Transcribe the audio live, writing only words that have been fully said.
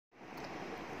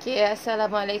Okay,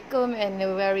 Assalamualaikum and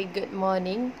a very good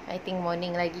morning. I think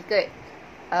morning lagi kot.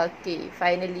 Okay,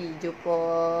 finally jumpa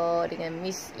dengan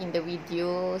Miss in the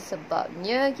video.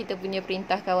 Sebabnya kita punya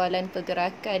perintah kawalan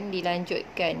pergerakan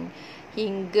dilanjutkan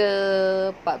hingga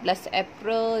 14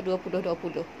 April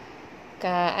 2020.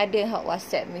 Ada hak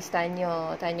WhatsApp Miss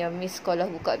tanya Miss sekolah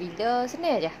buka bila?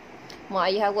 Senang je.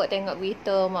 Mak ayah awak tengok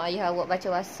berita, mak ayah awak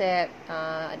baca WhatsApp,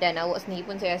 dan awak sendiri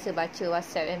pun saya rasa baca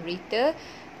WhatsApp dan berita.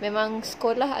 Memang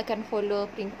sekolah akan follow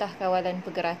perintah kawalan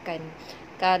pergerakan.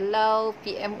 Kalau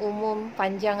PM umum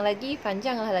panjanglah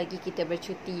lagi kita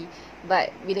bercuti.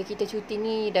 But bila kita cuti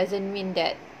ni doesn't mean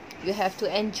that you have to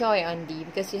enjoy only,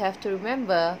 because you have to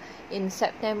remember in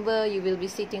September you will be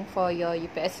sitting for your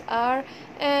upsr,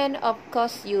 and of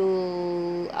course you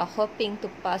are hoping to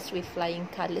pass with flying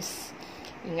colours.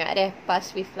 Ingat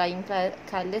pass with flying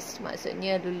colours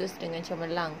maksudnya lulus dengan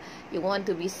cemerlang. You want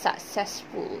to be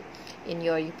successful in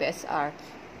your upsr.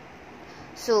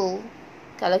 So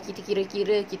kalau kita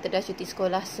kira-kira kita dah cuti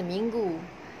sekolah seminggu,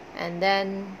 and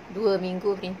then 2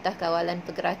 minggu perintah kawalan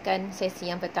pergerakan sesi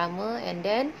yang pertama, and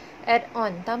then add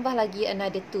on tambah lagi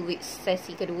another 2 weeks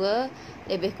sesi kedua,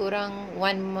 lebih kurang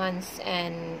 1 month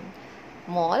and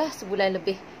more lah, sebulan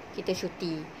lebih kita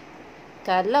cuti.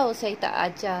 Kalau saya tak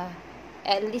ajar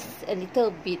at least a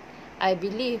little bit, I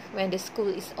believe when the school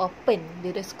is open,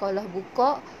 bila sekolah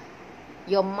buka,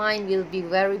 your mind will be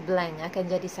very blank, akan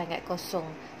jadi sangat kosong.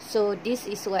 So this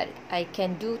is what I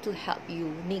can do to help you.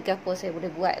 Ni apa saya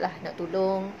boleh buat lah, nak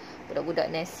tolong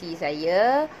budak-budak nasi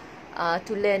saya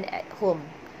to learn at home.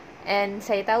 And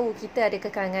saya tahu kita ada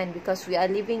kekangan because we are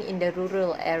living in the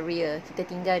rural area. Kita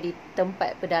tinggal di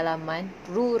tempat pedalaman,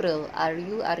 rural,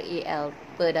 R-U-R-A-L,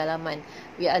 pedalaman.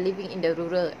 We are living in the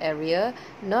rural area.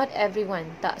 Not everyone,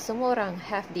 tak semua orang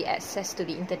have the access to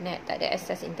the internet. Tak ada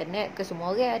access internet ke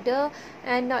semua orang ada.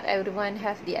 And not everyone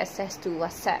have the access to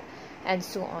WhatsApp and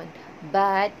so on.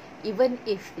 But even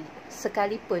if,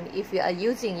 sekalipun, if you are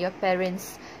using your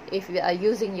parents'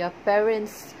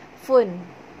 phone,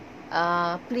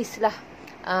 please lah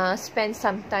spend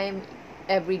some time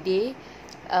every day,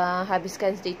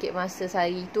 habiskan sedikit masa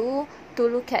sehari tu to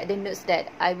look at the notes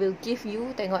that I will give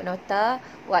you. Tengok nota,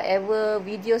 whatever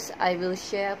videos I will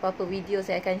share, apa-apa video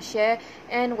saya akan share,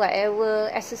 and whatever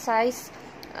exercise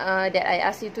that I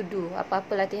ask you to do,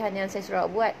 apa-apa latihan yang saya suruh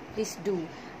buat, please do.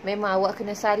 Memang awak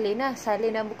kena salin lah.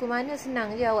 Salin dalam buku mana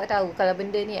senang je awak tahu. Kalau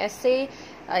benda ni essay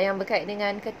yang berkait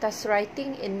dengan kertas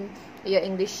writing in your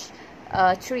English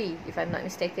 3, if I'm not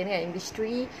mistaken kan, English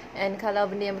 3. And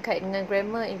kalau benda yang berkait dengan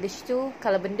grammar, English 2.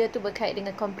 Kalau benda tu berkait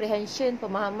dengan comprehension,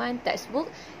 pemahaman, textbook,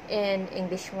 and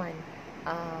English 1.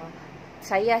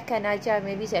 Saya akan ajar,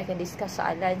 maybe saya akan discuss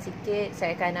soalan sikit,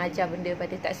 saya akan ajar benda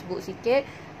pada textbook sikit.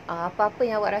 Apa-apa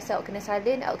yang awak rasa awak kena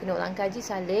salin, awak kena ulang kaji,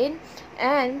 salin.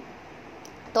 And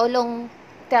tolong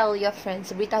tell your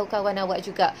friends, beritahu kawan awak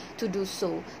juga to do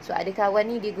so. So ada kawan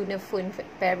ni dia guna phone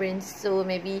parents, so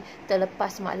maybe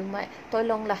terlepas maklumat,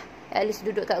 tolonglah at least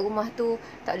duduk kat rumah tu,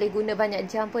 tak boleh guna banyak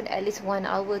jam pun, at least 1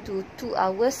 hour to 2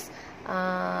 hours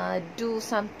do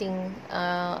something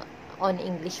on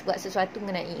English, buat sesuatu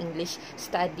mengenai English,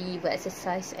 study, buat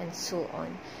exercise and so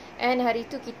on. And hari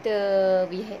tu kita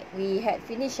we had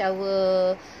finished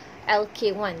our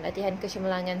LK1, latihan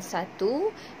kecemerlangan 1,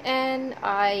 and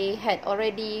I had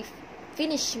already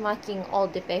finished marking all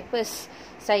the papers.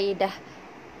 Saya dah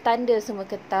tanda semua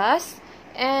kertas,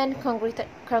 and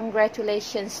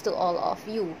congratulations to all of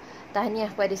you. Tahniah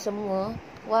pada semua.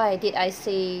 Why did I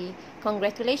say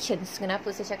congratulations? Kenapa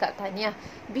saya cakap tahniah?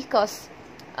 Because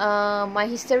my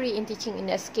history in teaching in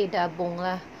SK dah bong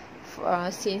lah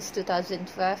since 2012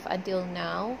 until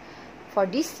now. For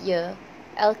this year,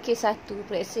 LK1,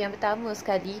 periksa yang pertama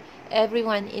sekali,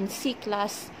 everyone in C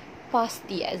class pass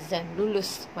the exam,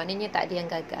 lulus. Maknanya tak ada yang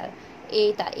gagal. A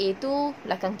tak A tu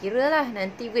belakang kira lah.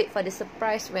 Nanti wait for the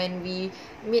surprise when we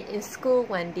meet in school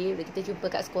one day. Bila kita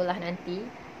jumpa kat sekolah nanti.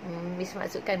 Miss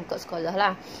maksudkan buka sekolah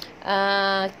lah.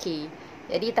 Okay,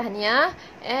 jadi tahniah.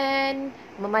 And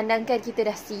memandangkan kita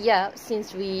dah siap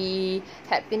since we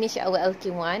had finished our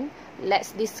LK1,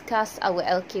 let's discuss our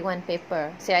LK1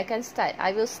 paper. Saya akan start.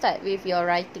 I will start with your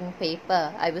writing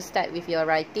paper.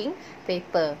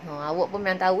 Awak pun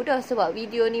memang tahu dah sebab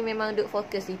video ni memang duk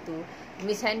fokus itu.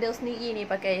 Miss handle sendiri ni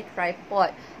pakai tripod.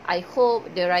 I hope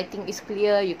the writing is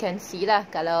clear. You can see lah.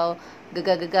 Kalau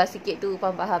gegar-gegar sikit tu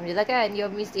faham-faham je lah kan. Your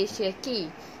miss is shaky.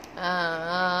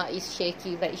 Is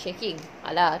shaky, but it's shaking.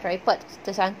 Alah, tripod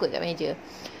tersangkut kat meja.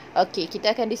 Okay,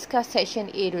 kita akan discuss section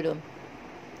A dulu.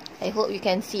 I hope you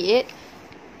can see it.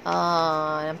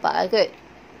 Nampak lah kot.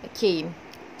 Okay,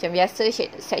 macam biasa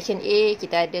section A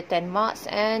kita ada 10 marks,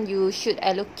 and you should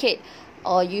allocate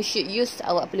or you should use,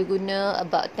 awak perlu guna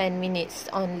about 10 minutes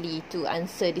only to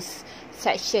answer this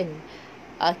section.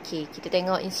 Okay, kita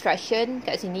tengok instruction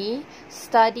kat sini.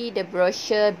 Study the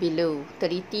brochure below.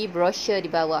 Teliti brochure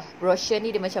di bawah. Brochure ni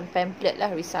dia macam pamphlet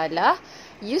lah, risalah.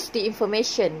 Use the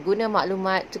information. Guna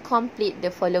maklumat to complete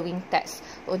the following text.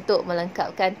 Untuk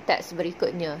melengkapkan teks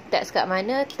berikutnya. Teks kat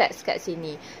mana? Teks kat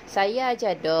sini. Saya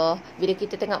ajar dah. Bila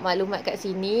kita tengok maklumat kat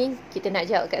sini, kita nak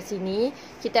jawab kat sini,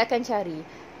 kita akan cari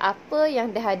apa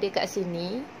yang dah ada kat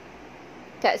sini.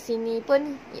 Kat sini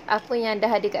pun apa yang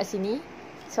dah ada kat sini.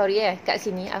 Kat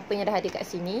sini apa yang dah ada kat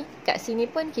sini. Kat sini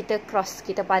pun kita cross,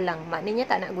 kita palang. Maknanya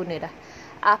tak nak guna dah.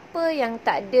 Apa yang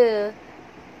tak ada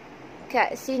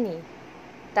kat sini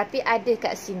tapi ada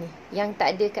kat sini. Yang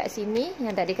tak ada kat sini,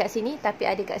 yang tak ada kat sini tapi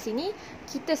ada kat sini,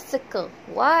 kita circle.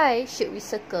 Why should we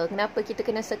circle? Kenapa kita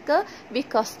kena circle?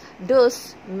 Because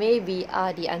those maybe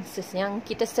are the answers. Yang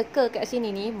kita circle kat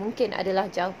sini ni mungkin adalah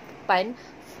jawapan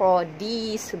for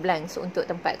these blanks, untuk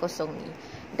tempat kosong ni.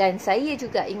 Dan saya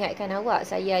juga ingatkan awak,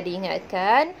 saya ada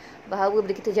ingatkan bahawa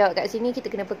bila kita jawab kat sini,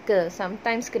 kita kena peka.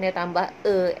 Sometimes kena tambah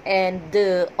a, and,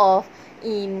 the, of,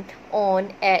 in,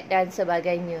 on, at dan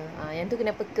sebagainya. Yang tu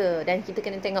kena peka. Dan kita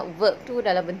kena tengok verb tu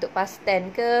dalam bentuk past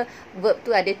tense ke, verb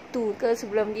tu ada to ke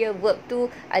sebelum dia, verb tu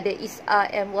ada is, are,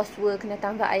 am, was, were, kena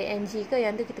tambah ing ke.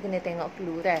 Yang tu kita kena tengok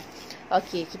dulu kan.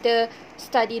 Okay, kita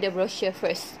study the brochure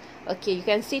first. Okay, you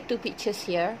can see two pictures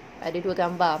here. Ada dua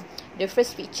gambar. The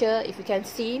first picture, if you can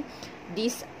see,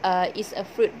 this is a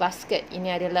fruit basket.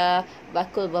 Ini adalah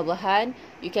bakul buah-buahan.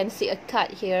 You can see a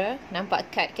card here.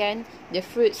 Nampak card kan? The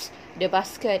fruits, the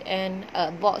basket, and a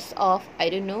box of,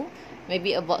 I don't know,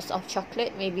 maybe a box of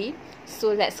chocolate, maybe.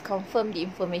 So let's confirm the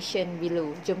information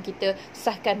below. Jom kita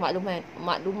sahkan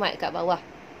maklumat kat bawah.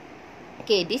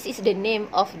 Okay, this is the name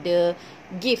of the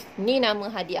gift. Ni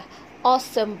nama hadiah.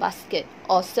 Awesome basket.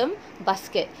 Awesome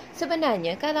basket.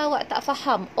 Sebenarnya kalau awak tak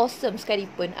faham awesome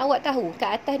sekalipun, awak tahu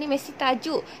kat atas ni mesti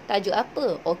tajuk. Tajuk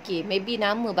apa? Okay, maybe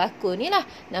nama bakul ni lah.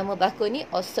 Nama bakul ni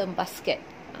awesome basket.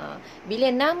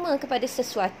 Bila nama kepada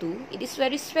sesuatu, it is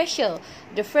very special.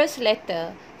 The first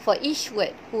letter for each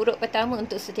word, huruf pertama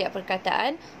untuk setiap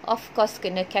perkataan, of course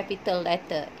kena capital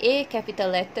letter. A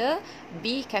capital letter,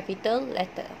 B capital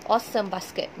letter. Awesome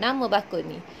basket. Nama bakul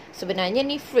ni. Sebenarnya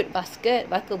ni fruit basket,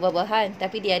 bakul buah-buahan,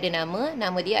 tapi dia ada nama.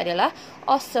 Nama dia adalah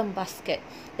awesome basket.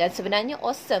 Dan sebenarnya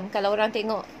awesome, kalau orang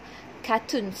tengok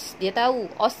cartoons, dia tahu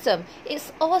awesome.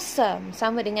 It's awesome.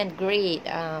 Sama dengan great.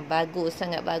 Bagus,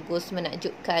 sangat bagus,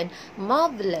 menakjubkan.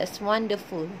 Marvelous,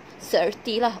 wonderful.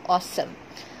 Seertilah awesome.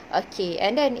 Okay,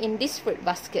 and then in this fruit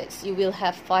baskets, you will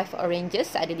have 5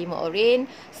 oranges. Ada 5 orange,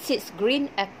 6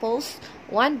 green apples,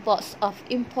 1 box of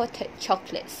imported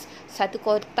chocolates. 1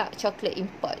 kotak coklat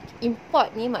import.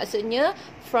 Import ni maksudnya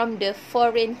from the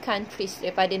foreign countries,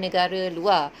 daripada negara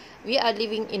luar. We are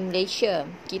living in Malaysia.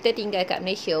 Kita tinggal kat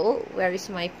Malaysia. Oh, where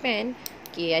is my pen?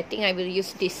 Okay, I think I will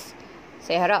use this.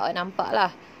 Saya harap nampak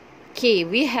lah. Okay,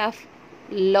 we have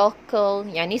local,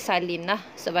 yang ni salin lah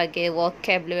sebagai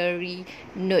vocabulary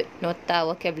note, nota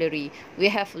vocabulary.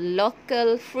 We have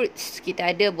local fruits.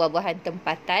 Kita ada buah-buahan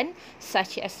tempatan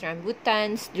such as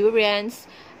rambutans,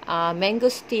 durians,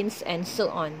 mangosteens and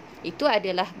so on. Itu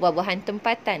adalah buah-buahan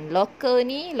tempatan. Local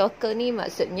ni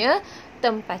maksudnya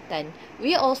tempatan.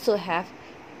 We also have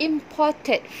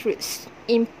imported fruits.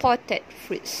 Imported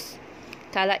fruits.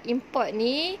 Kalau import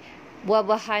ni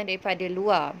buah-buahan daripada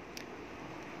luar.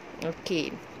 Okay.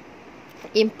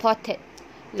 Imported.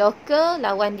 Local,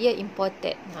 lawan dia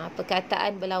imported.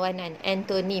 Perkataan berlawanan.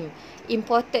 Antonym.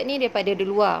 Imported ni daripada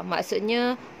luar.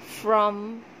 Maksudnya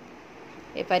from,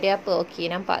 daripada apa? Okay,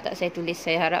 nampak tak saya tulis?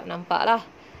 Saya harap nampak lah.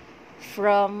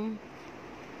 From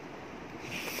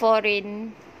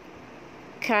foreign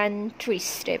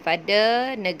countries.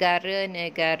 Daripada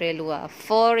negara-negara luar.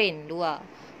 Foreign, luar.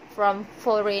 From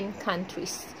foreign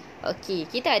countries. Okay,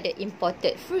 kita ada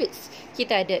imported fruits.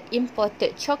 Kita ada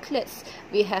imported chocolates.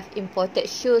 We have imported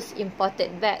shoes,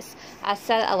 imported bags.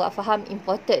 Asal awak faham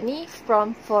imported ni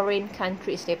from foreign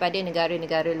countries, daripada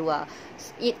negara-negara luar.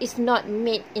 It is not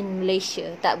made in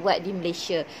Malaysia. Tak buat di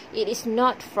Malaysia. It is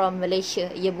not from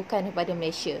Malaysia. Ia bukan daripada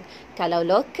Malaysia. Kalau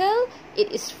local, it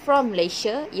is from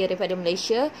Malaysia. Ia daripada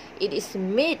Malaysia. It is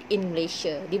made in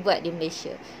Malaysia. Dibuat di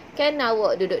Malaysia. Kan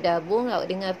awak duduk dabung,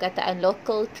 awak dengar perkataan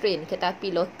local train, kereta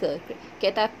api lokal.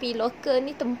 Kereta api lokal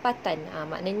ni tempatan.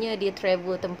 Maknanya dia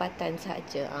travel tempatan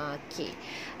sahaja.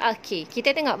 Okay,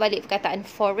 kita tengok balik perkataan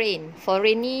foreign.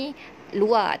 Foreign ni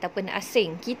luar ataupun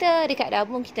asing. Kita dekat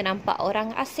dabung, kita nampak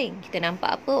orang asing. Kita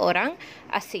nampak apa? Orang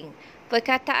asing.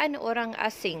 Perkataan orang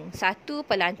asing. Satu,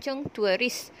 pelancong,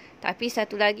 turis. Tapi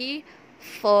satu lagi,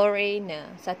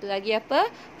 foreigner. Satu lagi apa?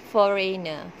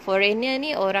 Foreigner. Foreigner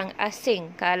ni orang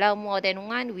asing. Kalau more than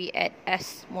one, we add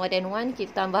S. More than one,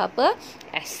 kita tambah apa?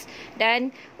 S.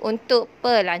 Dan untuk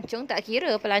pelancong, tak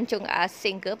kira pelancong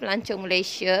asing ke pelancong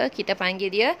Malaysia, kita panggil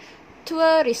dia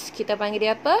tourist. Kita panggil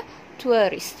dia apa?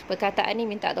 Tourist. Perkataan ni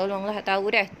minta tolonglah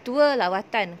tahu dah. Tour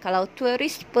lawatan. Kalau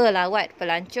tourist, pelawat,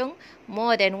 pelancong,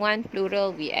 more than one,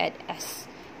 plural, we add S.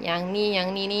 Yang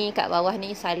ni kat bawah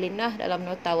ni salin lah dalam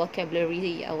nota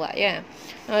vocabulary awak ya.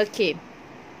 Okay.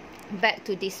 Back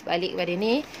to this, balik pada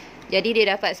ni. Jadi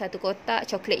dia dapat satu kotak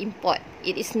coklat import.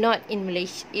 It is not in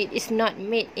Malaysia. It is not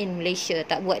made in Malaysia.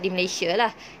 Tak buat di Malaysia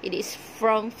lah. It is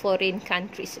from foreign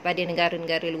countries, pada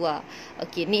negara-negara luar.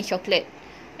 Okay, ni coklat.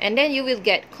 And then you will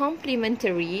get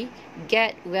complimentary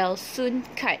get well soon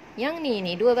card. Yang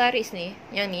ni dua baris ni.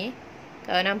 Yang ni,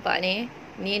 kalau nampak ni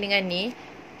dengan ni,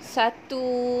 satu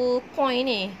point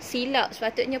ni silap.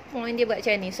 Sepatutnya point dia buat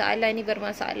macam ni. Soalan ni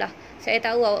bermasalah. Saya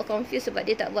tahu awak confused sebab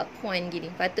dia tak buat point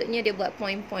gini. Patutnya dia buat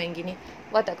point-point gini.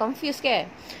 Awak tak confused ke?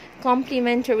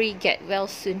 Complimentary get well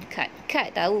soon card.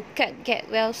 Card tahu. Card get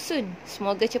well soon.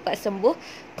 Semoga cepat sembuh.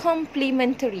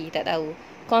 Complimentary tak tahu.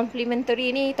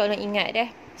 Complimentary ni tolong ingat dah.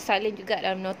 Salin juga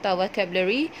dalam nota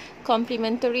vocabulary.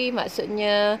 Complimentary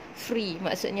maksudnya free.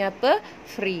 Maksudnya apa?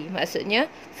 Free. Maksudnya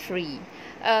free.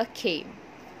 Okay.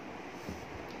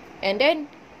 And then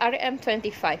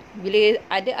RM25. Bila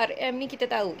ada RM ni kita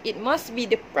tahu it must be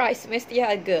the price, mesti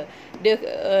harga.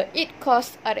 It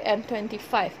cost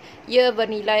RM25. Ia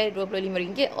bernilai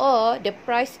RM25 or the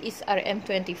price is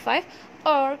RM25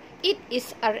 or it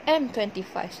is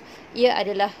RM25. Ia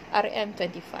adalah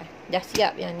RM25. Dah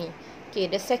siap yang ni. Okay,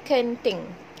 the second thing.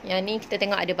 Yang ni kita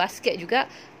tengok ada basket juga.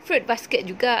 Fruit basket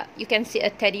juga. You can see a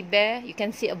teddy bear. You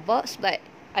can see a box, but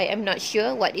I am not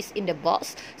sure what is in the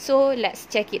box. So let's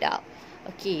check it out.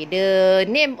 Okay, the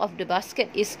name of the basket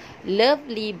is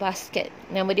Lovely Basket.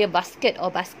 Nama dia basket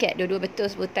or basket. Dua-dua betul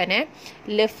sebutan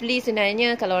Lovely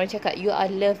sebenarnya kalau orang cakap you are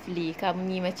lovely. Kamu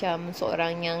ni macam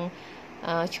seorang yang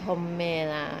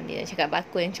comel lah. Dia cakap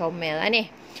baku yang comel lah ni.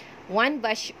 One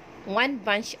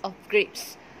bunch of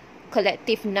grapes.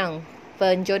 Collective noun.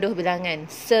 Penjodoh bilangan.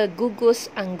 Segugus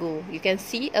anggur. You can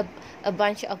see a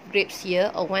bunch of grapes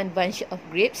here or one bunch of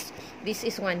grapes. This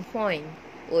is 1 point.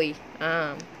 Oi,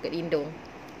 kat lindung.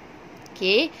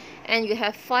 Okay, and you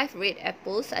have 5 red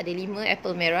apples. Ada 5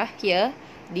 apple merah here.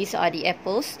 These are the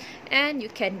apples. And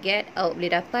you can get,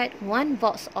 boleh dapat 1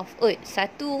 box of oat.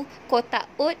 1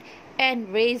 kotak oat and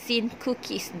raisin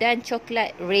cookies. Dan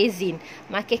coklat raisin.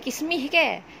 Makan kismis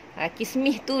ke?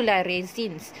 Kismis tu lah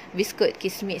raisins. Biskut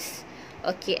kismis.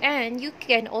 Okay, and you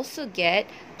can also get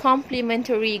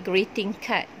complimentary greeting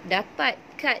card. Dapat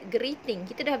kad greeting.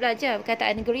 Kita dah belajar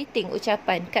perkataan greeting,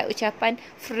 ucapan. Kad ucapan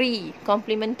free.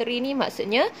 Complimentary ni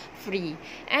maksudnya free.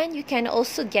 And you can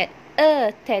also get a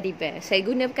teddy bear. Saya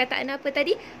guna perkataan apa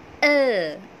tadi?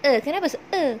 Kenapa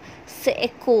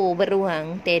seekor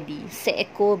beruang teddy.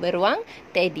 Seekor beruang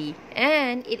teddy.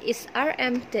 And it is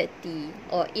RM30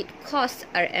 or it costs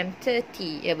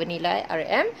RM30. Ya, bernilai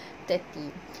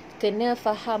RM30. Kena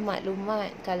faham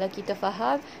maklumat. Kalau kita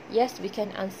faham, yes, we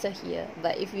can answer here.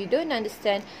 But if you don't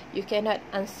understand, you cannot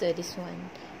answer this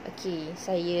one. Okay,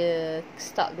 saya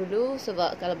stop dulu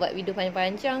sebab kalau buat video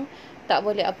panjang-panjang, tak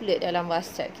boleh upload dalam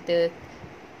WhatsApp. Kita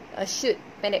shoot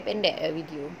pendek-pendek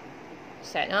video.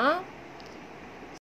 Start